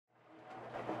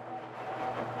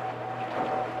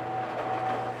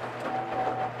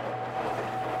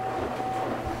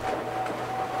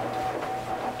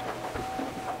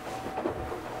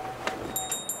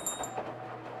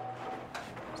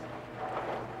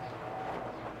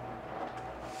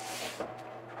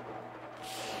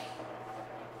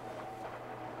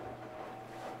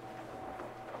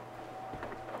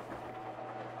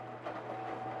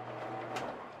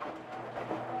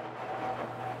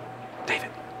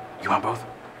You want both?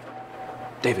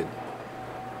 David.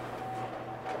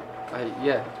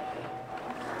 Yeah.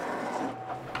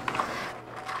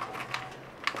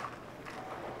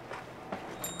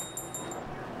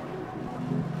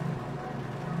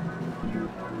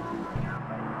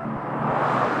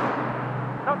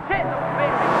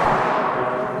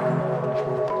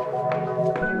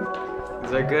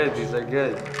 These are good, these are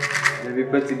good. Maybe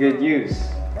put to good use.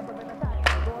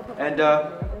 And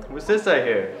what's this I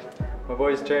hear? My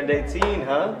boy's turned 18,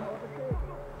 huh?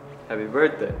 Happy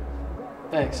birthday.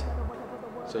 Thanks.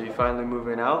 So you finally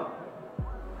moving out?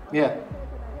 Yeah,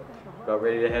 About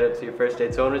ready to head up to your first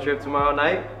Daytona trip tomorrow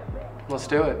night? let's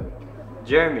do it.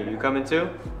 Jeremy, you coming too?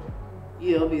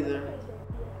 Yeah, I'll be there.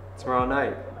 Tomorrow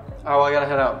night. Oh, well, I gotta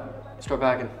head out. Start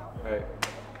packing. Alright.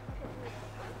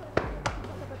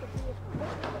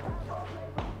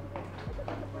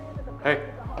 Hey.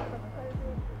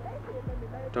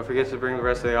 Don't forget to bring the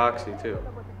rest of the oxy too.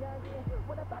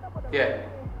 Yeah.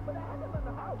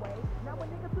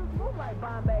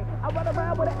 I run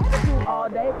around with an attitude all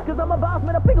day, cause I'm a boss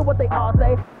man, I figure what they all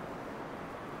say.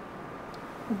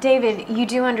 David, you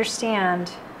do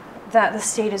understand that the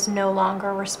state is no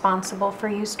longer responsible for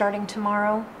you starting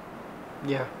tomorrow?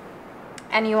 Yeah.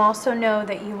 And you also know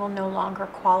that you will no longer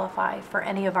qualify for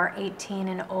any of our 18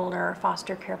 and older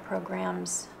foster care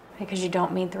programs because you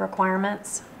don't meet the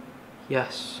requirements?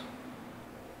 Yes.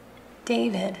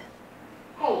 David.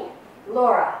 Hey,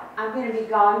 Laura, I'm going to be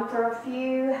gone for a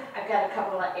few. I've got a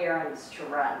couple of errands to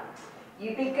run.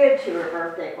 You be good to her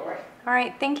birthday boy. All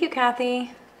right, thank you,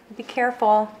 Kathy. Be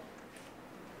careful.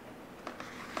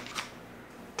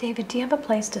 David, do you have a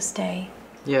place to stay?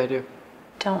 Yeah, I do.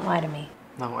 Don't lie to me.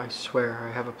 No, I swear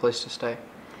I have a place to stay.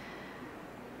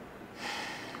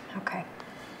 Okay.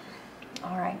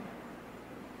 All right.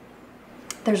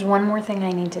 There's one more thing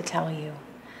I need to tell you.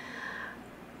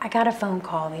 I got a phone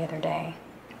call the other day.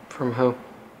 From who?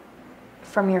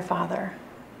 From your father.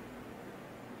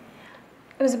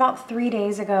 It was about 3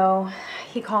 days ago.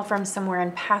 He called from somewhere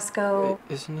in Pasco.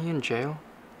 Isn't he in jail?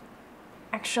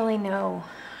 Actually, no.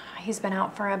 He's been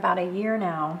out for about a year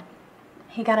now.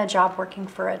 He got a job working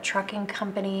for a trucking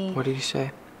company. What did he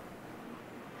say?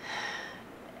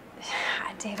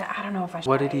 David, I don't know if I should.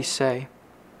 What did he say?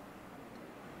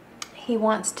 He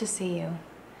wants to see you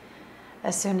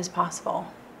as soon as possible.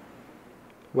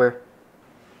 Where?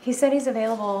 He said he's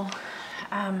available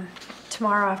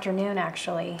tomorrow afternoon,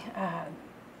 actually,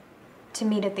 to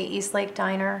meet at the East Lake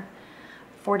Diner,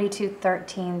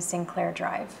 4213 Sinclair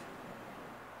Drive.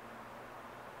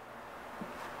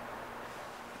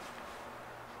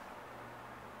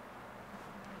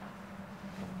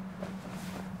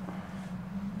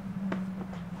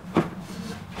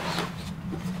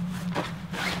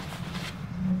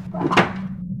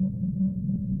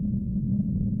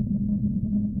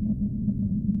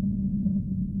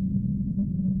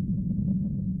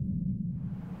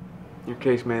 Your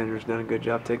case manager's done a good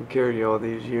job taking care of you all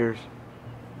these years.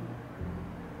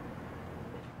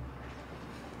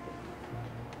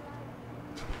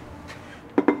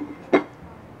 I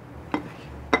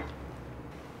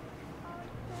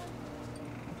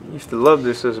used to love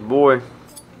this as a boy.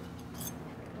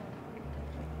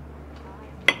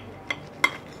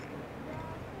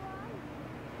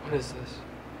 What is this?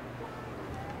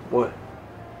 What?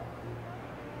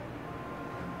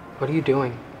 What are you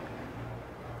doing?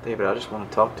 David, I just want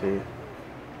to talk to you.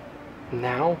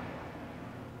 Now?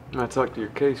 I talked to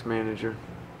your case manager.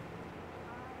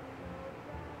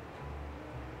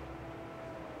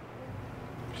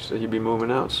 She said you'd be moving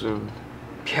out soon.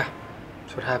 Yeah.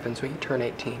 That's what happens when you turn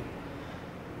 18.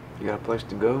 You got a place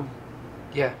to go?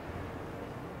 Yeah.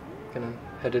 Gonna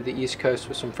head to the East Coast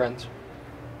with some friends.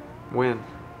 When?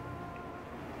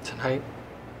 Tonight?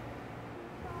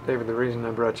 David, the reason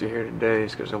I brought you here today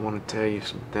is because I want to tell you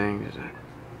some things that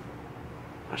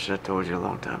I should have told you a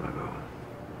long time ago.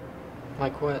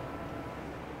 Like what?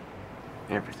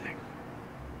 Everything.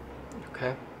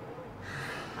 Okay.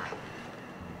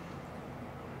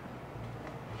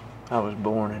 I was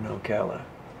born in Ocala.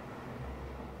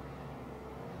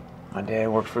 My dad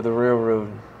worked for the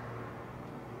railroad.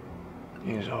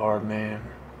 He was a hard man.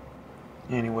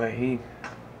 Anyway,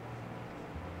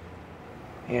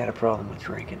 he had a problem with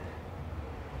drinking.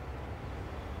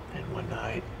 And one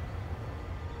night,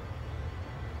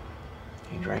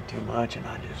 he drank too much and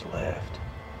I just left.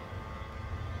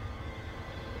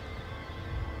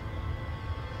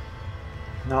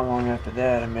 Not long after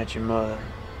that, I met your mother.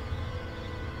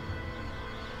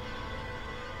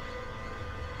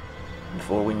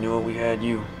 Before we knew it, we had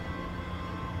you.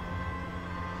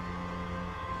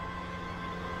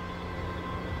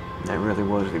 That really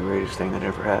was the greatest thing that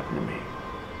ever happened to me.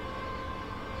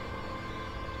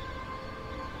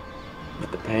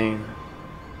 But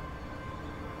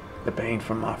the pain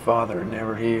from my father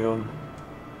never healed.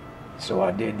 So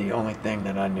I did the only thing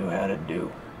that I knew how to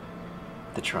do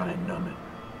to try and numb it.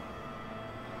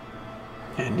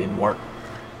 And it didn't work.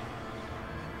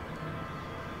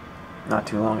 Not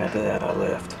too long after that, I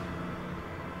left.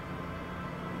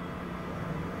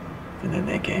 And then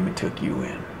they came and took you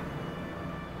in.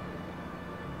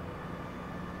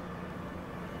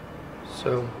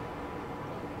 So,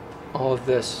 all of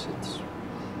this, it's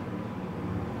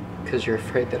because you're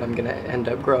afraid that I'm gonna end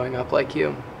up growing up like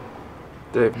you.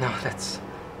 Dave. No, that's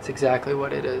exactly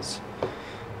what it is.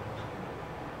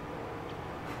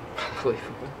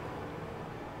 Unbelievable.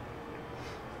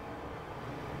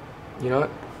 You know what?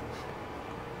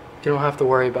 You don't have to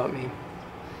worry about me.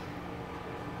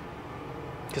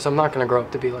 Because I'm not gonna grow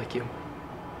up to be like you.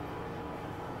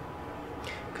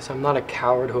 Because I'm not a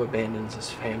coward who abandons his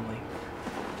family.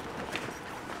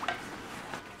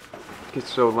 It gets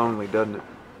so lonely, doesn't it?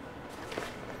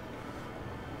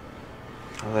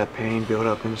 All that pain built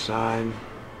up inside.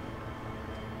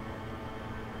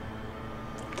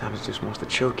 Sometimes it just wants to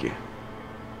choke you.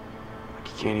 Like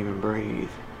you can't even breathe.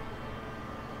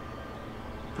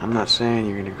 I'm not saying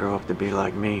you're gonna grow up to be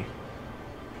like me.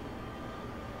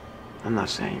 I'm not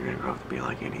saying you're gonna grow up to be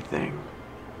like anything.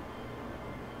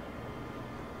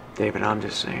 David, I'm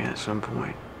just saying at some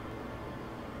point,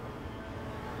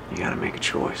 you gotta make a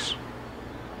choice.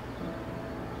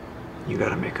 You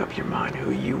gotta make up your mind who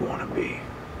you wanna be.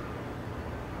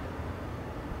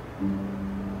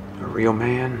 A real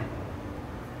man,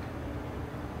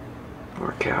 or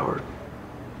a coward,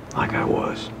 like I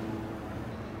was.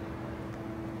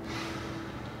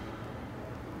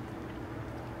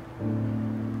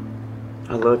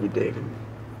 I love you, David.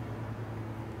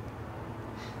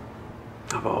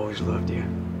 I've always loved you.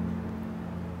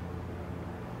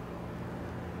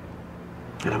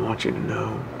 And I want you to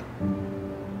know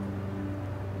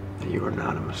that you are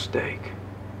not a mistake.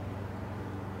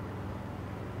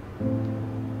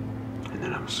 And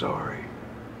that I'm sorry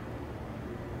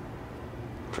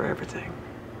for everything.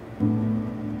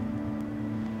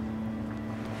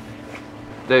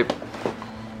 Dave.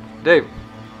 Dave.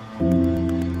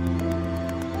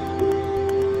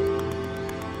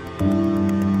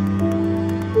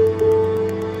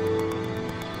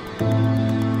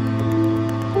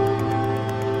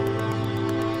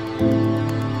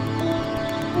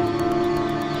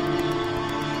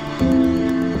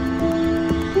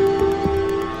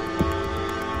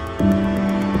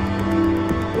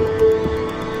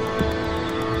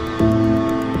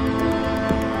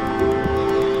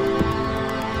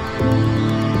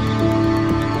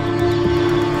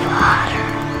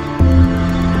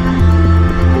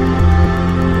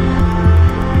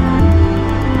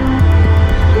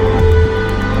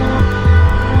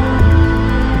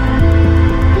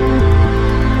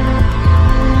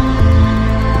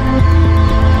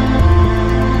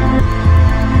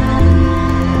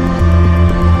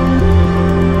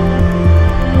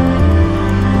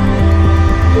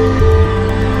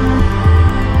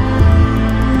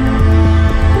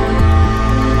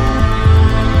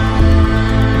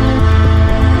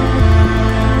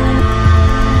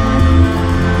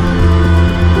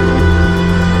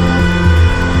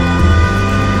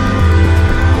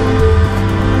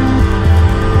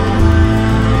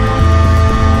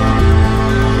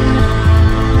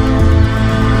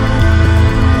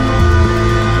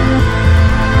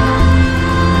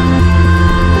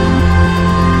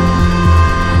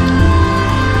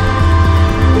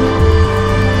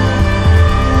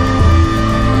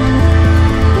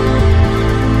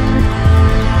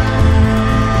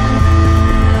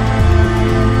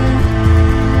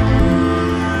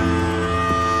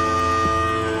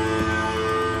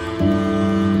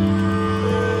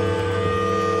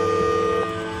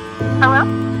 Hello?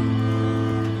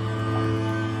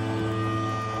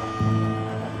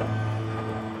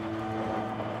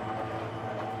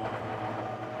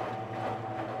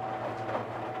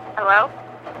 Hello?